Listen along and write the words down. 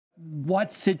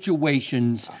what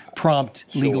situations prompt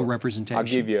legal representation? I'll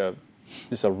give you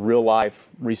just a real-life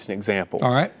recent example.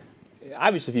 All right.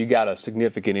 Obviously, if you got a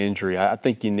significant injury, I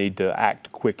think you need to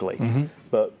act quickly.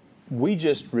 But we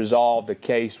just resolved a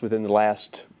case within the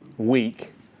last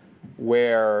week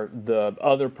where the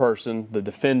other person, the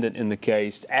defendant in the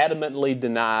case, adamantly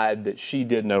denied that she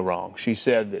did no wrong. She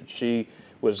said that she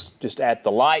was just at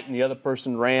the light and the other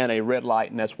person ran a red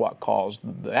light, and that's what caused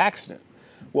the accident.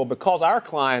 Well, because our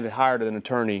client had hired an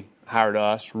attorney, hired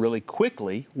us really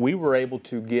quickly, we were able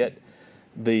to get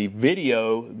the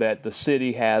video that the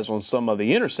city has on some of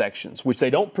the intersections, which they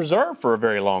don't preserve for a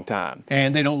very long time.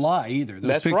 And they don't lie either. Those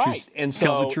That's pictures right. And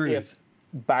tell so the truth. if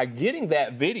by getting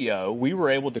that video, we were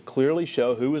able to clearly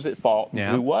show who was at fault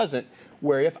and who wasn't,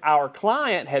 where if our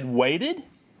client had waited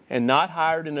and not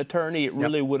hired an attorney, it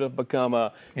really would have become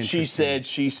a she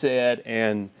said,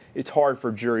 and it's hard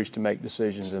for juries to make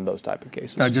decisions in those type of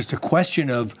cases. Now, just a question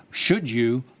of should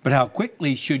you, but how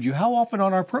quickly should you? How often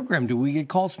on our program do we get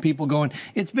calls from people going,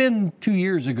 it's been 2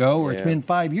 years ago or it's been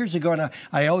 5 years ago, and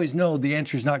I always know the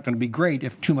answer is not going to be great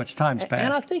if too much time's passed.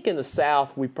 And I think in the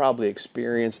South we probably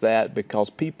experience that because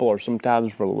people are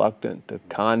sometimes reluctant to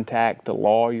contact a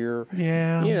lawyer.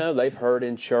 Yeah. You know, they've heard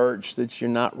in church that you're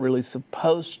not really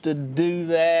supposed to do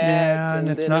that. Yeah, and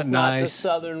it's not nice. Not the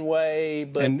Southern way.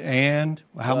 But, and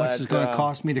how much is it going to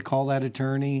cost me to call that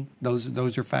attorney?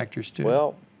 Those are factors too.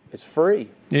 Well, it's free.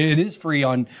 It is free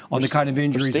on the kind of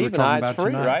injuries we're talking about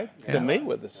tonight. Right? To meet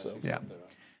with us. So. Yeah.